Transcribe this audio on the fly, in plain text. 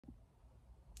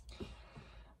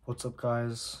What's up,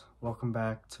 guys? Welcome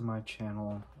back to my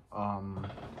channel.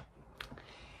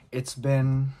 It's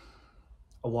been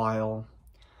a while.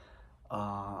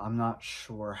 I'm not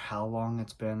sure how long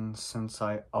it's been since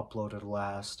I uploaded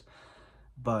last,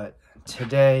 but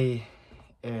today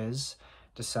is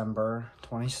December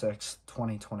 26th,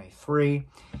 2023,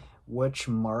 which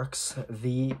marks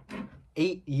the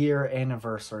 8-year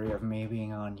anniversary of me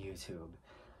being on YouTube,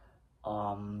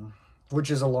 which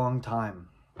is a long time.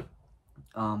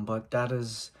 But that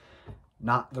is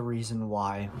not the reason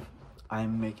why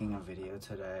I'm making a video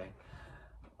today.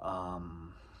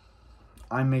 I'm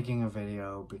making a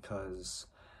video because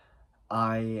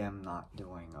I am not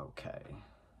doing okay.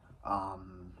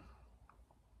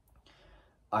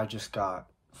 I just got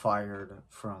fired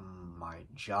from my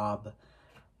job,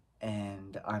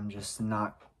 and I'm just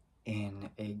not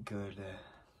in a good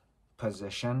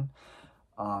position.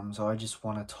 So I just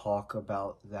want to talk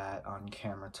about that on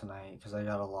camera tonight because I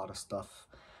got a lot of stuff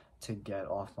to get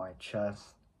off my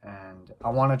chest, and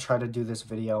I want to try to do this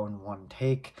video in one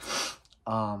take.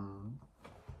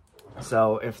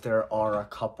 So if there are a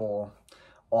couple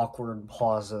awkward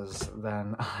pauses,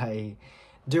 then I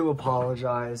do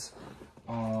apologize.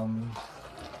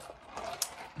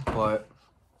 But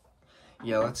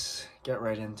yeah, let's get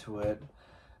right into it.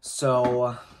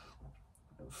 So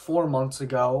 4 months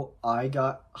ago, I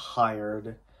got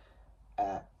hired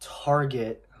at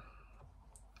Target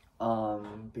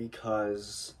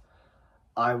because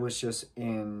I was just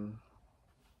in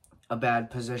a bad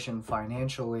position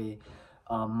financially.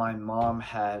 My mom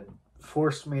had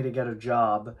forced me to get a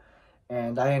job,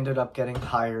 and I ended up getting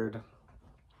hired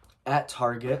at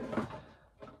Target,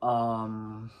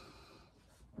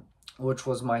 which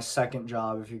was my second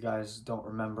job, if you guys don't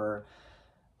remember.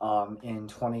 In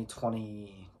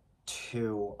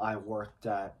 2022, I worked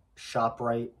at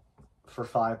ShopRite for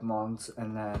 5 months,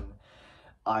 and then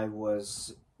I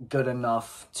was good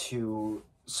enough to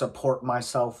support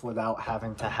myself without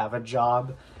having to have a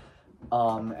job.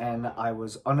 And I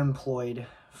was unemployed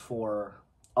for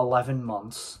 11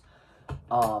 months.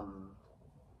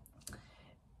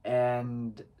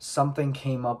 And something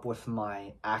came up with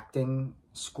my acting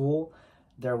school.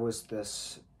 There was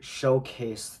this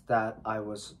showcase that I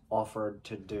was offered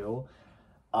to do,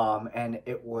 and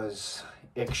it was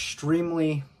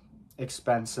extremely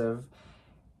expensive.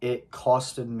 It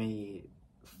costed me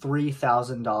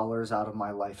 $3,000 out of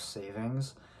my life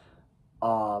savings.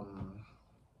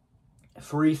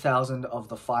 3,000 of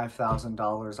the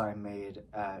 $5,000 I made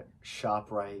at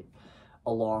ShopRite,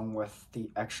 along with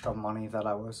the extra money that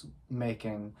I was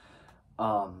making.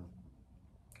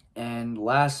 And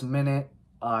last minute,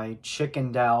 I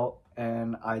chickened out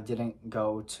and I didn't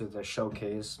go to the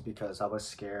showcase because I was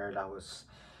scared. I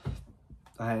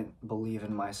didn't believe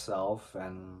in myself,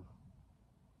 and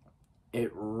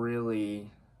it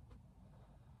really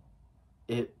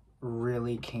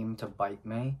came to bite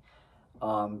me,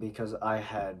 because I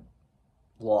had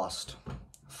lost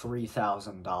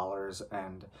 $3,000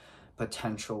 and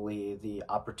potentially the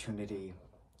opportunity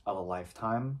of a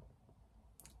lifetime.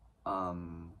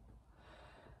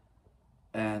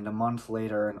 And a month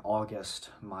later, in August,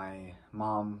 my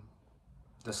mom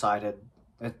decided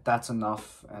that's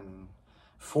enough and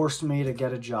forced me to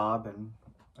get a job, and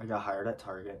I got hired at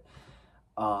Target.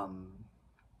 And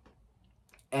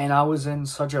I was in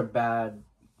such a bad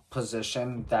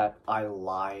position that I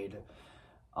lied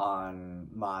on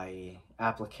my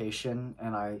application,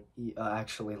 and I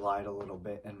actually lied a little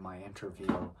bit in my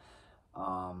interview.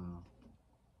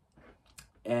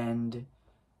 And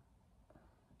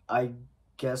I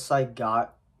guess I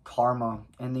got karma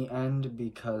in the end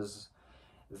because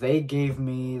they gave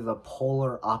me the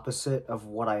polar opposite of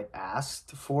what I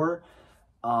asked for.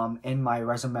 In my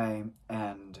resume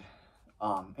and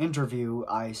interview,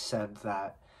 I said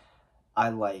that I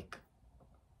like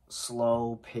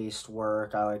slow-paced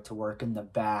work. I like to work in the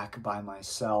back by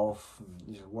myself,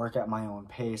 work at my own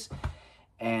pace.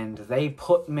 And they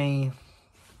put me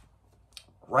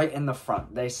right in the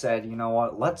front. They said, you know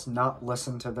what, let's not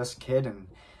listen to this kid and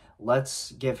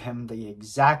let's give him the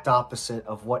exact opposite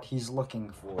of what he's looking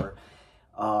for.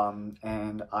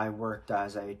 And I worked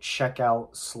as a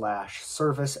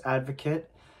checkout/service advocate,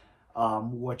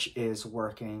 which is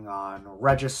working on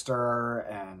register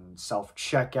and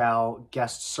self-checkout,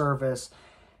 guest service,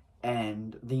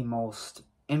 and the most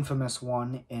infamous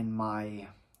one in my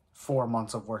 4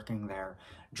 months of working there,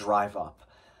 Drive Up.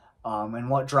 And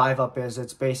what Drive Up is,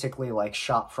 it's basically like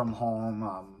shop from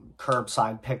home,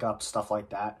 curbside pickup, stuff like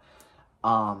that.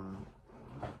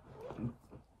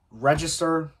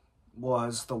 Register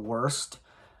was the worst.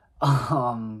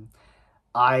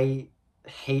 I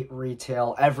hate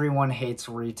retail. Everyone hates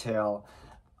retail.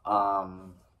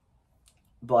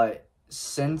 But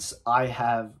since I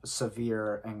have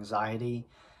severe anxiety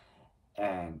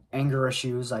and anger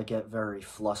issues, I get very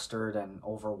flustered and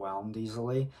overwhelmed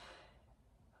easily.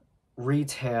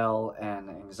 Retail and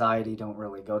anxiety don't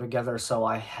really go together, so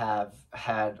I have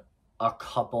had a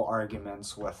couple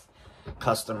arguments with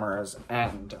customers,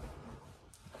 and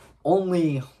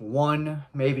only one,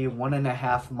 maybe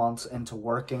 1.5 months into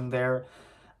working there,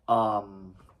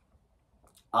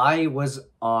 I was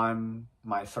on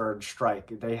my 3rd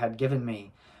strike. They had given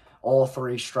me all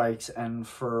 3 strikes, and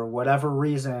for whatever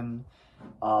reason,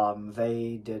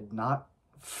 they did not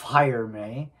fire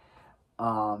me.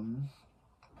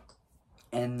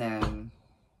 And then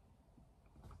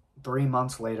 3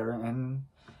 months later, in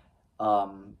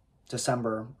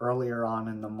December, earlier on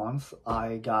in the month,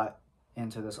 I got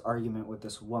into this argument with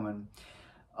this woman.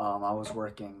 I was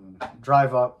working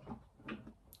Drive Up,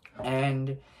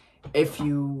 and if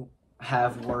you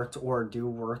have worked or do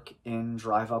work in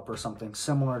Drive Up or something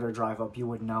similar to Drive Up, you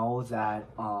would know that,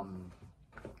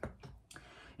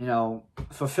 you know,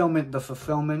 the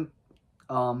fulfillment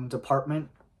department,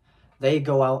 they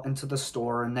go out into the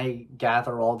store and they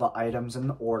gather all the items in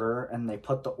the order and they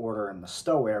put the order in the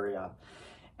stow area.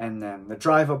 And then the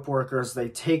Drive Up workers, they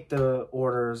take the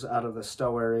orders out of the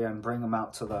stow area and bring them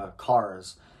out to the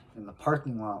cars in the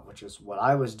parking lot, which is what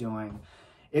I was doing.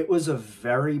 It was a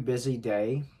very busy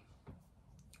day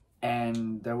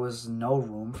and there was no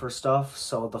room for stuff.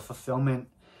 So the fulfillment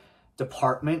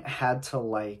department had to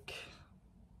like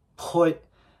put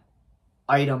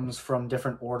items from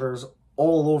different orders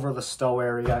all over the stow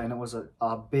area, and it was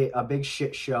a big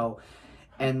shit show.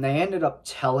 And they ended up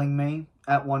telling me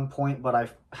at one point, but I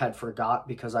had forgot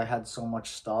because I had so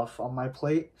much stuff on my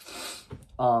plate.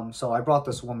 So I brought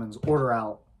this woman's order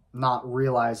out, not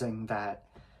realizing that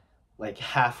like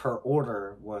half her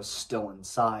order was still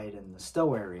inside in the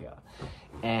stow area.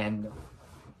 And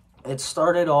it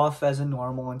started off as a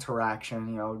normal interaction.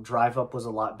 You know, Drive Up was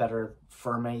a lot better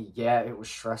for me. Yeah, it was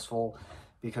stressful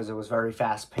because it was very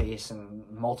fast paced and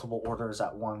multiple orders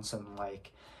at once and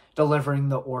like delivering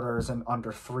the orders in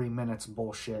under 3 minutes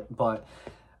bullshit. But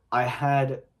I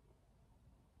had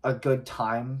a good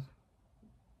time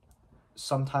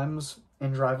sometimes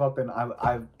in Drive Up, and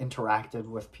I've interacted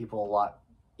with people a lot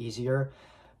easier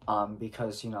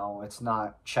because, you know, it's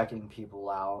not checking people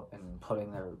out and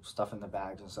putting their stuff in the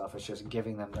bags and stuff. It's just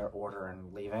giving them their order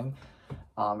and leaving.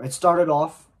 It started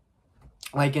off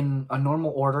like in a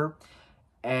normal order,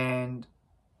 and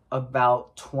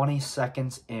about 20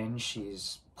 seconds in,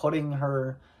 she's putting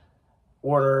her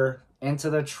order into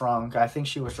the trunk. I think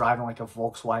she was driving like a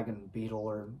Volkswagen Beetle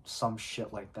or some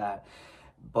shit like that.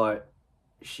 But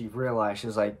she realized, she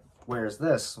was like, where's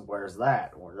this? Where's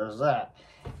that? Where's that?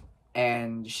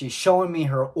 And she's showing me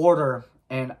her order,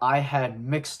 and I had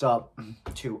mixed up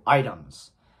 2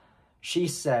 items. She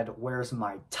said, where's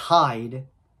my Tide?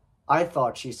 I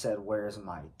thought she said, where's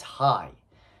my tie?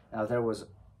 Now, there was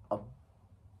a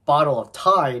bottle of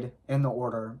Tide in the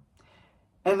order,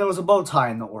 and there was a bow tie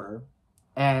in the order.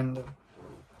 And,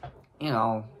 you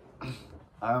know, I'm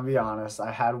gonna be honest,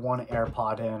 I had one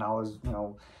AirPod in. I was, you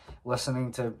know,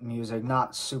 listening to music,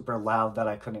 not super loud that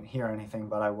I couldn't hear anything,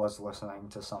 but I was listening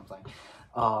to something.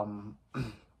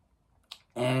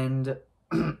 And,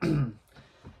 you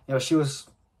know, she was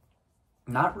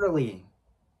not really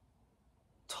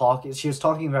talking. She was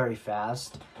talking very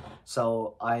fast,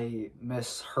 so I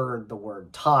misheard the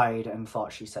word Tide and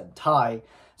thought she said tie.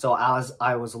 So as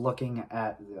I was looking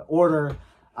at the order,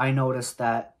 I noticed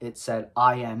that it said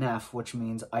INF, which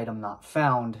means item not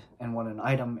found. And when an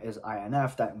item is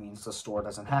INF, that means the store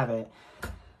doesn't have it.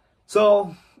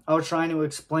 So I was trying to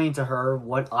explain to her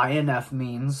what INF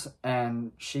means,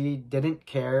 and she didn't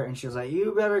care. And she was like,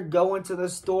 you better go into the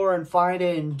store and find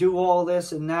it and do all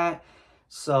this and that.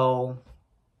 So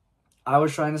I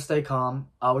was trying to stay calm.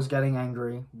 I was getting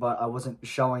angry, but I wasn't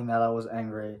showing that I was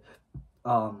angry.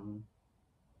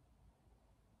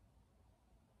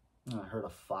 I heard a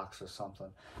fox or something.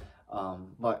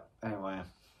 But anyway,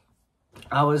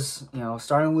 I was, you know,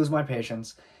 starting to lose my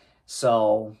patience.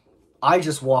 So I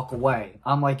just walk away.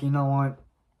 I'm like, you know what?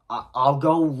 I'll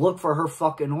go look for her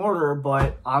fucking order,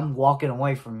 but I'm walking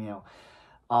away from you.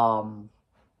 And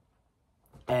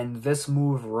this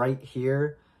move right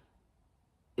here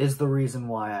is the reason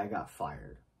why I got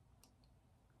fired.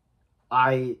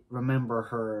 I remember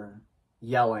her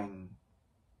yelling,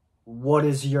 what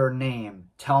is your name?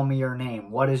 Tell me your name.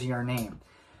 What is your name?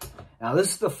 Now,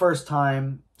 this is the first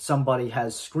time somebody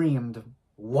has screamed,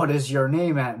 what is your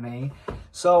name at me?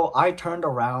 So I turned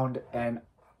around and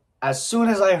as soon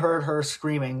as I heard her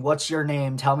screaming, "What's your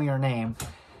name? Tell me your name,"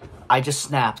 I just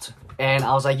snapped. And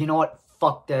I was like, you know what?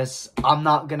 Fuck this. I'm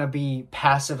not gonna be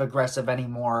passive-aggressive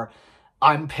anymore.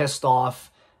 I'm pissed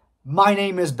off. My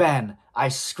name is Ben. I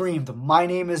screamed, my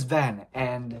name is Ben.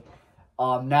 And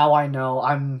now I know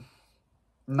I'm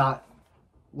not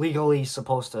legally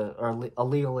supposed to, or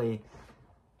illegally,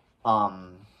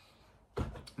 you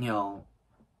know,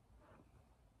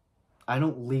 I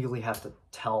don't legally have to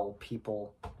tell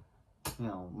people, you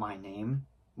know, my name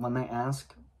when they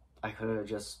ask. I could have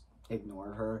just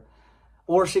ignored her.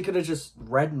 Or she could have just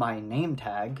read my name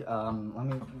tag. Let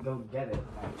me go get it,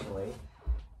 actually.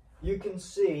 You can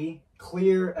see,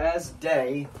 clear as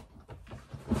day,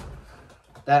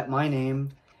 that my name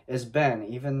is Ben,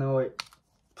 even though it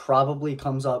probably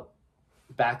comes up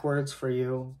backwards for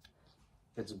you.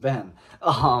 It's Ben.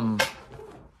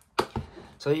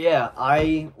 So yeah,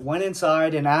 I went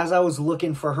inside, and as I was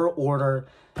looking for her order,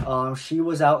 she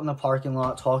was out in the parking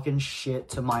lot talking shit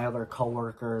to my other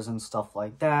coworkers and stuff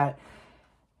like that.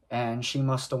 And she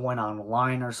must have went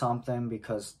online or something,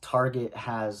 because Target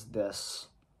has this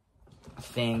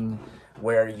thing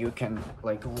where you can,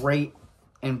 like, rate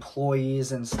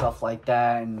employees and stuff like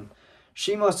that. And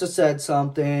she must have said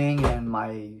something, and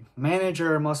my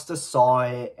manager must have saw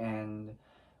it, and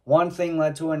one thing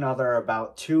led to another.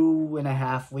 About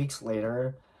 2.5 weeks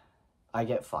later, I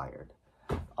get fired.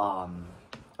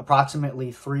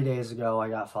 Approximately 3 days ago, I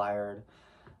got fired.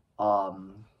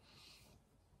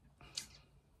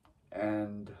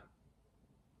 And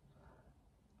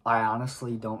I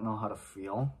honestly don't know how to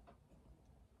feel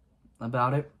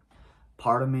about it.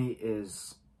 Part of me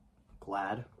is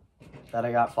glad that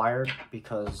I got fired,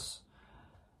 because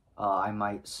I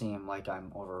might seem like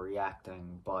I'm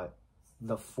overreacting, but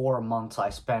the 4 months I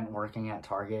spent working at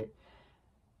Target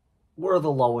were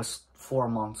the lowest 4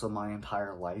 months of my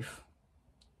entire life.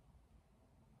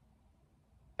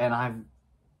 And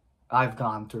I've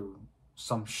gone through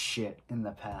some shit in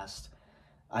the past.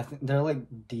 I think they're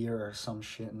like deer or some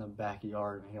shit in the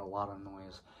backyard making a lot of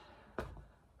noise.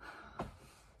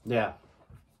 Yeah.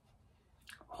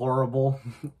 Horrible.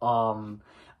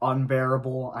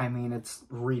 Unbearable. I mean, it's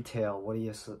retail. What do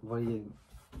you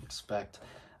expect?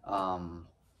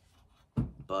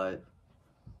 But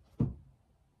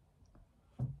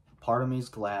part of me is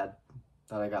glad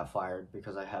that I got fired,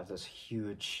 because I have this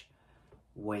huge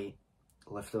weight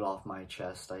lifted off my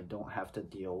chest. I don't have to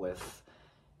deal with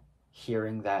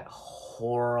hearing that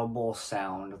horrible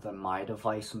sound that my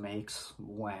device makes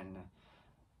when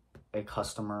a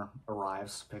customer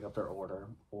arrives to pick up their order,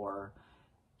 or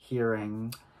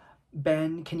hearing,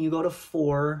 "Ben, can you go to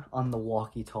 4 on the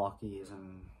walkie-talkies,"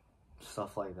 and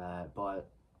stuff like that. But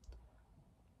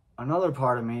another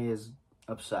part of me is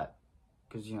upset,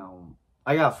 because, you know,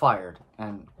 I got fired,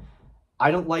 and I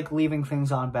don't like leaving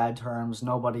things on bad terms.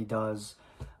 Nobody does.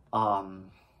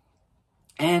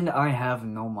 And I have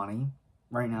no money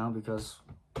right now because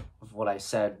of what I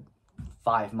said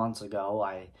 5 months ago.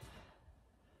 I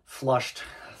flushed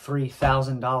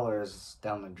 $3,000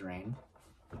 down the drain.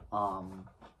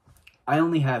 I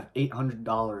only have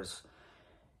 $800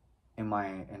 in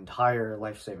my entire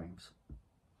life savings.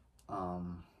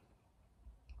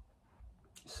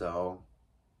 So,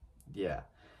 yeah.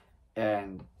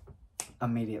 And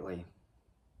immediately,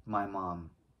 my mom,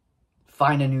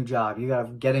 "Find a new job. You gotta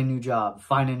get a new job.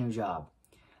 Find a new job."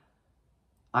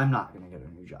 I'm not gonna get a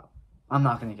new job. I'm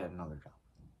not gonna get another job.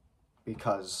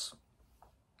 Because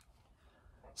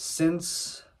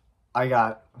since I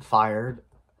got fired,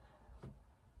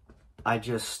 I'm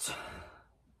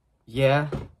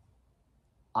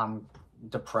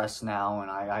depressed now, and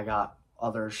I got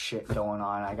other shit going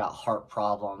on. I got heart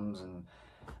problems, and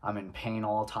I'm in pain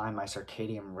all the time. My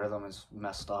circadian rhythm is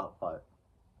messed up. But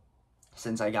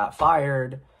since I got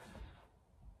fired,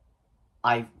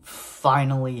 I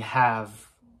finally have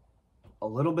a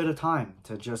little bit of time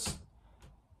to just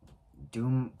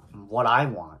do what I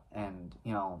want. And,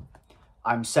 you know,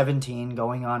 I'm 17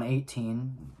 going on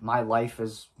 18. My life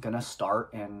is gonna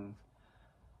start in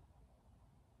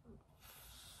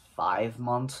 5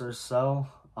 months or so.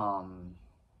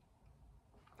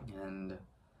 And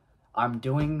I'm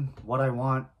doing what I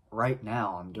want right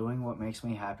now. I'm doing what makes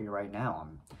me happy right now.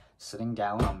 I'm sitting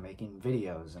down, I'm making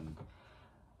videos, and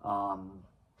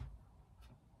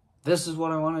this is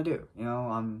what I want to do. You know,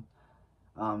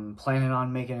 I'm planning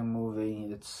on making a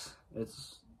movie. It's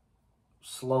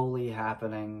slowly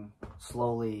happening,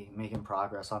 slowly making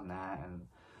progress on that. And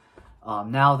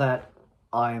now that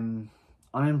I'm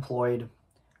unemployed,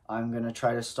 I'm gonna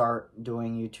try to start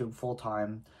doing YouTube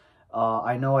full-time.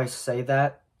 I know I say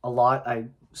that a lot. I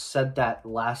said that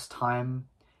last time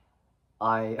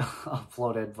I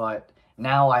uploaded, but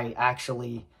now I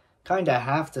actually kind of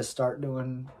have to start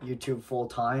doing YouTube full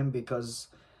time because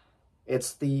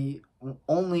it's the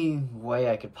only way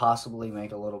I could possibly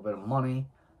make a little bit of money.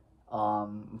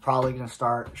 I'm probably going to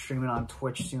start streaming on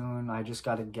Twitch soon. I just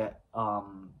got to get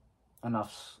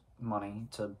enough money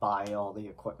to buy all the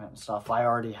equipment and stuff. I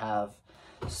already have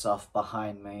stuff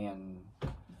behind me, and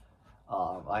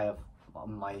I have a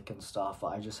mic and stuff.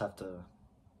 I just have to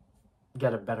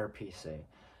get a better PC.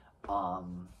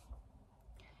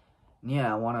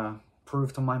 Yeah, I want to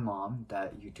prove to my mom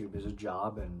that YouTube is a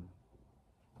job, and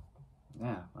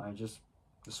yeah, this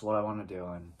is what I want to do.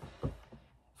 And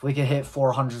if we could hit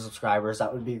 400 subscribers,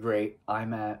 that would be great.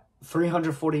 I'm at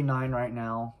 349 right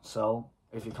now, so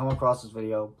if you come across this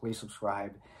video, please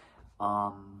subscribe.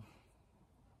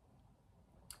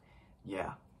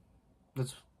 Yeah,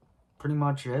 that's pretty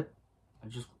much it. I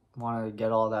just want to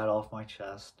get all that off my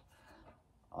chest.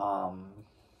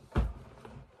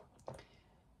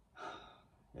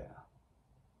 Yeah.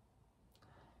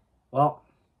 Well,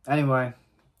 anyway,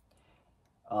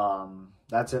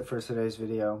 that's it for today's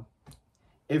video.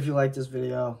 If you like this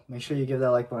video, make sure you give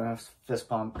that like button a fist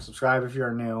pump. Subscribe if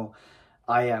you're new.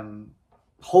 I am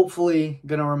hopefully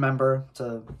gonna remember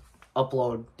to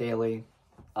upload daily.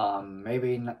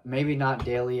 Maybe not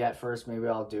daily at first. Maybe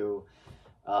I'll do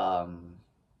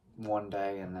one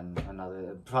day and then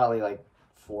another. Probably like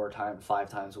 5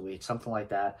 times a week, something like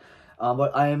that.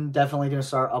 But I am definitely gonna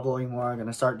start uploading more. I'm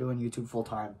gonna start doing YouTube full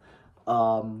time.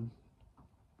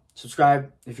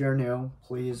 Subscribe if you're new,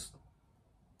 please.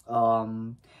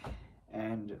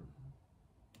 And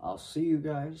I'll see you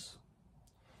guys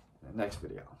in the next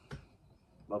video.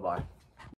 Bye-bye.